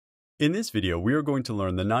In this video, we are going to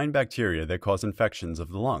learn the 9 bacteria that cause infections of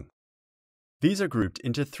the lung. These are grouped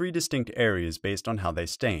into 3 distinct areas based on how they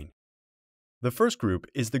stain. The first group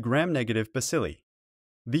is the gram-negative bacilli.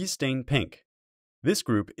 These stain pink. This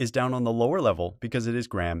group is down on the lower level because it is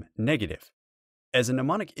gram-negative. As a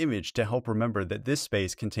mnemonic image to help remember that this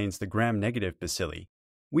space contains the gram-negative bacilli,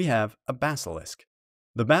 we have a basilisk.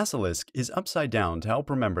 The basilisk is upside down to help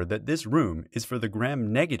remember that this room is for the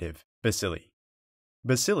gram-negative bacilli.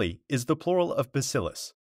 Bacilli is the plural of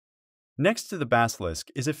bacillus. Next to the basilisk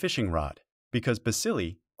is a fishing rod, because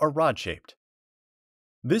bacilli are rod-shaped.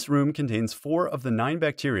 This room contains 4 of the 9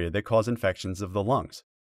 bacteria that cause infections of the lungs.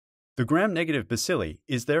 The gram-negative bacilli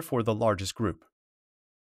is therefore the largest group.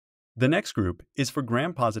 The next group is for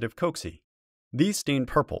gram-positive cocci. These stain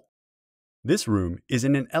purple. This room is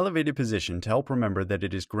in an elevated position to help remember that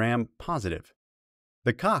it is gram-positive.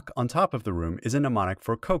 The cock on top of the room is a mnemonic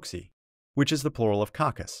for cocci, which is the plural of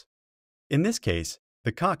coccus. In this case,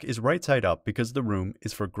 the cock is right side up because the room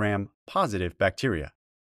is for gram-positive bacteria.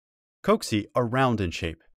 Cocci are round in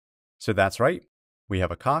shape. So that's right, we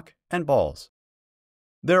have a cock and balls.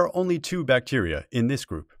 There are only 2 bacteria in this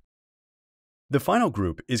group. The final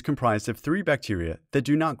group is comprised of 3 bacteria that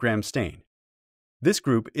do not gram-stain. This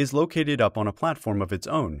group is located up on a platform of its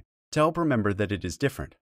own to help remember that it is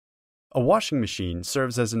different. A washing machine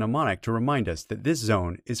serves as a mnemonic to remind us that this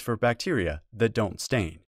zone is for bacteria that don't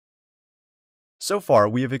stain. So far,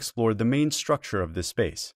 we have explored the main structure of this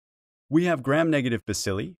space. We have gram-negative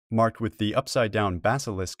bacilli, marked with the upside-down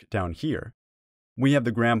basilisk down here. We have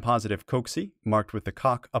the gram-positive cocci, marked with the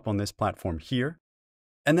cock up on this platform here.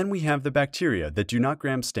 And then we have the bacteria that do not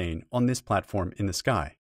gram-stain on this platform in the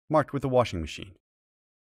sky, marked with a washing machine.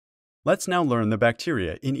 Let's now learn the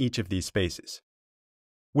bacteria in each of these spaces.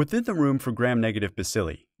 Within the room for gram-negative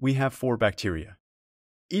bacilli, we have 4 bacteria.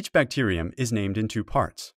 Each bacterium is named in 2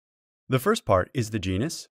 parts. The first part is the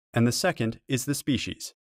genus, and the second is the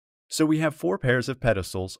species. So we have 4 pairs of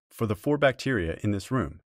pedestals for the 4 bacteria in this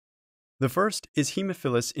room. The first is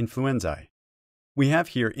Haemophilus influenzae. We have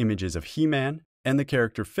here images of He-Man and the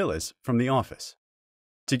character Phyllis from The Office.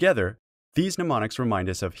 Together, these mnemonics remind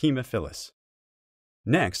us of Haemophilus.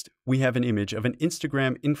 Next, we have an image of an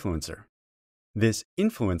Instagram influencer. This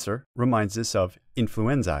influencer reminds us of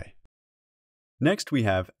influenzae. Next, we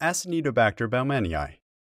have Acinetobacter baumannii.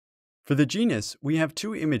 For the genus, we have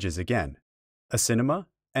 2 images again, Acinema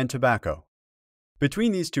and tobacco.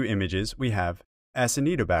 Between these 2 images, we have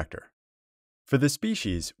Acinetobacter. For the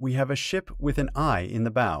species, we have a ship with an eye in the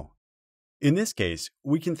bow. In this case,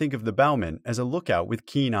 we can think of the bowman as a lookout with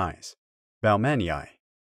keen eyes, baumannii.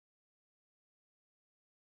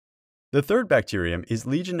 The third bacterium is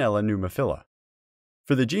Legionella pneumophila.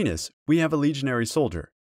 For the genus, we have a legionary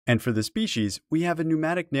soldier, and for the species, we have a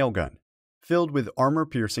pneumatic nail gun, filled with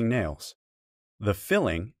armor-piercing nails. The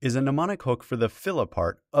filling is a mnemonic hook for the phyla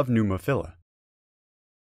part of pneumophila.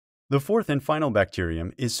 The fourth and final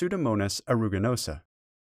bacterium is Pseudomonas aeruginosa.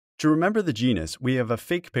 To remember the genus, we have a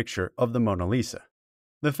fake picture of the Mona Lisa.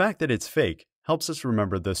 The fact that it's fake helps us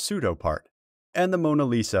remember the pseudo part, and the Mona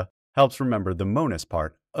Lisa helps remember the monas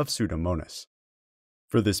part of Pseudomonas.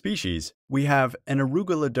 For the species, we have an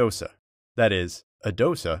arugula dosa, that is, a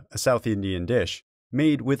dosa, a South Indian dish,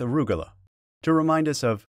 made with arugula, to remind us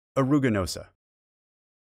of aruginosa.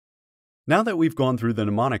 Now that we've gone through the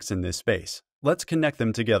mnemonics in this space, let's connect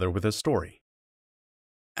them together with a story.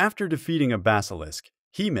 After defeating a basilisk,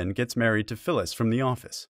 He-Man gets married to Phyllis from The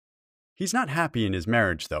Office. He's not happy in his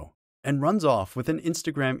marriage, though, and runs off with an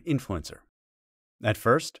Instagram influencer. At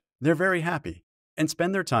first, they're very happy, and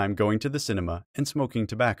spend their time going to the cinema and smoking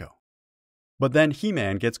tobacco. But then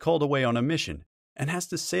He-Man gets called away on a mission and has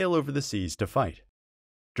to sail over the seas to fight.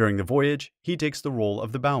 During the voyage, he takes the role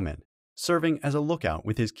of the bowman, serving as a lookout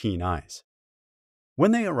with his keen eyes.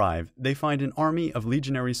 When they arrive, they find an army of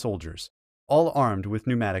legionary soldiers, all armed with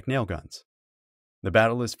pneumatic nail guns. The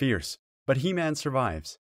battle is fierce, but He-Man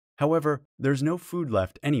survives. However, there's no food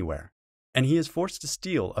left anywhere, and he is forced to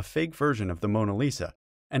steal a fake version of the Mona Lisa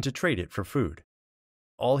and to trade it for food.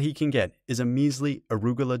 All he can get is a measly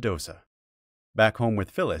arugula dosa. Back home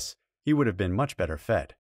with Phyllis, he would have been much better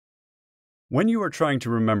fed. When you are trying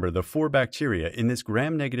to remember the 4 bacteria in this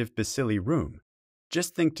gram-negative bacilli room,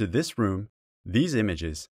 just think to this room, these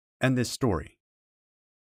images, and this story.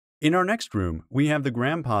 In our next room, we have the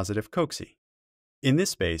gram-positive cocci. In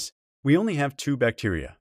this space, we only have 2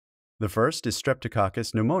 bacteria. The first is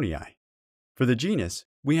Streptococcus pneumoniae. For the genus,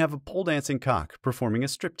 we have a pole-dancing cock performing a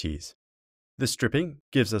striptease. The stripping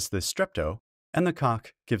gives us the strepto, and the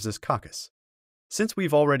cock gives us coccus. Since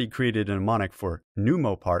we've already created a mnemonic for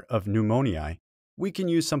pneumo part of pneumoniae, we can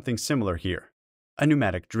use something similar here, a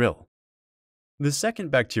pneumatic drill. The second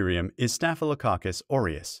bacterium is Staphylococcus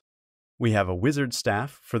aureus. We have a wizard staph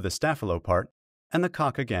for the staphylo part and the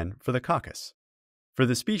cock again for the coccus. For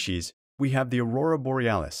the species, we have the aurora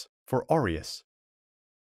borealis for aureus.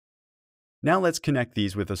 Now let's connect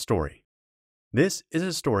these with a story. This is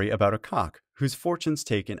a story about a cock whose fortunes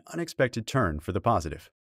take an unexpected turn for the positive.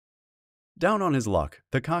 Down on his luck,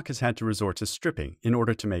 the cock has had to resort to stripping in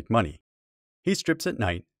order to make money. He strips at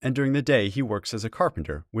night, and during the day he works as a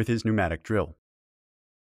carpenter with his pneumatic drill.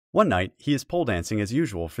 One night, he is pole dancing as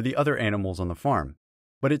usual for the other animals on the farm,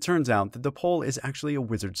 but it turns out that the pole is actually a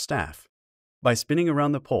wizard staff. By spinning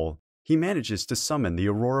around the pole, he manages to summon the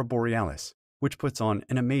aurora borealis, which puts on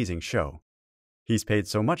an amazing show. He's paid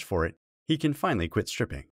so much for it, he can finally quit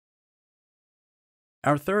stripping.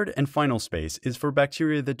 Our third and final space is for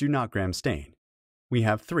bacteria that do not gram stain. We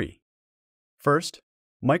have 3. First,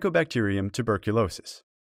 Mycobacterium tuberculosis.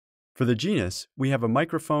 For the genus, we have a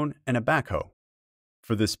microphone and a backhoe.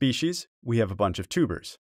 For the species, we have a bunch of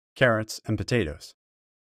tubers, carrots, and potatoes.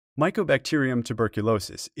 Mycobacterium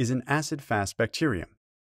tuberculosis is an acid-fast bacterium.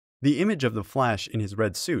 The image of the flash in his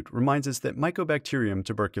red suit reminds us that Mycobacterium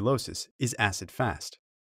tuberculosis is acid-fast.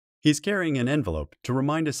 He's carrying an envelope to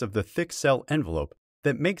remind us of the thick cell envelope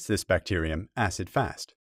that makes this bacterium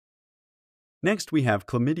acid-fast. Next, we have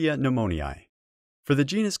Chlamydia pneumoniae. For the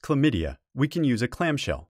genus Chlamydia, we can use a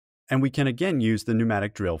clamshell, and we can again use the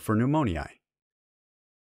pneumatic drill for pneumoniae.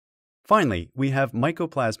 Finally, we have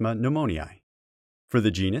Mycoplasma pneumoniae. For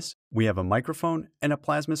the genus, we have a microphone and a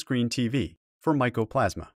plasma screen TV for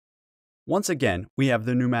mycoplasma. Once again, we have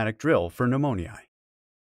the pneumatic drill for pneumoniae.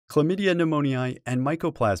 Chlamydia pneumoniae and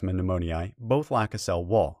Mycoplasma pneumoniae both lack a cell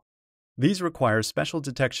wall. These require special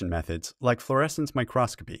detection methods like fluorescence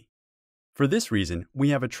microscopy. For this reason, we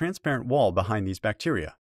have a transparent wall behind these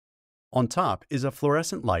bacteria. On top is a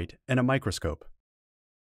fluorescent light and a microscope.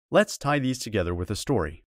 Let's tie these together with a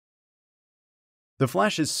story. The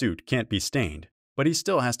Flash's suit can't be stained, but he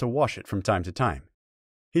still has to wash it from time to time.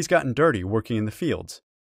 He's gotten dirty working in the fields.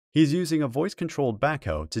 He's using a voice-controlled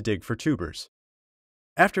backhoe to dig for tubers.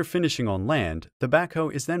 After finishing on land, the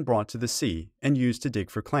backhoe is then brought to the sea and used to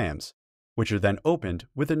dig for clams, which are then opened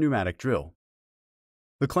with a pneumatic drill.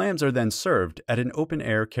 The clams are then served at an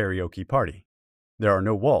open-air karaoke party. There are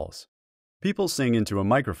no walls. People sing into a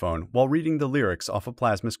microphone while reading the lyrics off a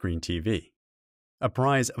plasma screen TV. A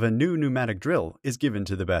prize of a new pneumatic drill is given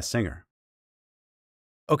to the best singer.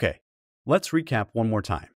 Okay, let's recap one more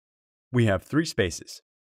time. We have 3 spaces.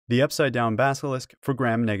 The upside-down basilisk for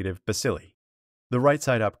gram-negative bacilli. The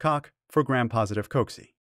right-side-up cock for gram-positive cocci.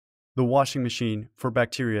 The washing machine for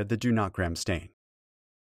bacteria that do not gram stain.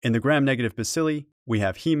 In the gram-negative bacilli, we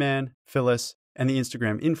have He-Man, Phyllis, and the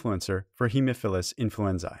Instagram influencer for Haemophilus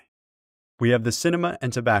influenzae. We have the cinema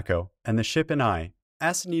and tobacco and the ship and eye,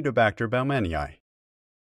 Acinetobacter baumannii.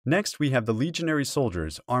 Next, we have the legionary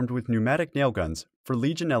soldiers armed with pneumatic nail guns for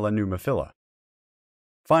Legionella pneumophila.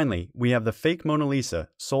 Finally, we have the fake Mona Lisa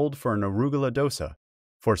sold for an arugula dosa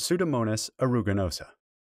for Pseudomonas aeruginosa.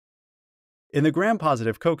 In the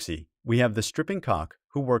gram-positive cocci, we have the stripping cock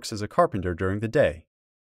who works as a carpenter during the day,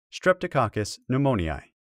 Streptococcus pneumoniae.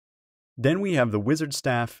 Then we have the wizard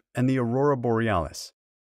staff and the aurora borealis,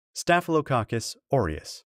 Staphylococcus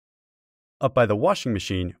aureus. Up by the washing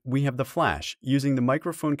machine, we have the Flash using the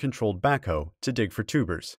microphone-controlled backhoe to dig for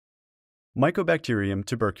tubers, Mycobacterium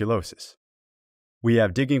tuberculosis. We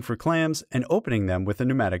have digging for clams and opening them with a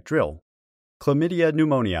pneumatic drill, Chlamydia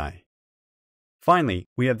pneumoniae. Finally,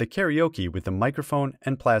 we have the karaoke with the microphone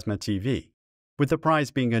and plasma TV, with the prize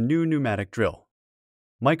being a new pneumatic drill,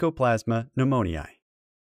 Mycoplasma pneumoniae.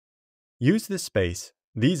 Use this space,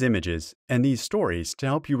 these images, and these stories to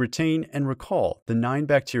help you retain and recall the 9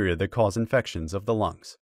 bacteria that cause infections of the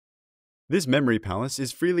lungs. This memory palace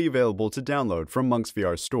is freely available to download from Munx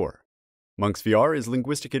VR's store. Munx VR is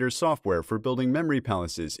Linguisticator's software for building memory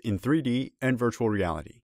palaces in 3D and virtual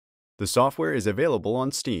reality. The software is available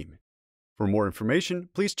on Steam. For more information,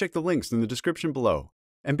 please check the links in the description below,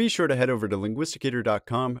 and be sure to head over to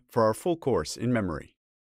linguisticator.com for our full course in memory.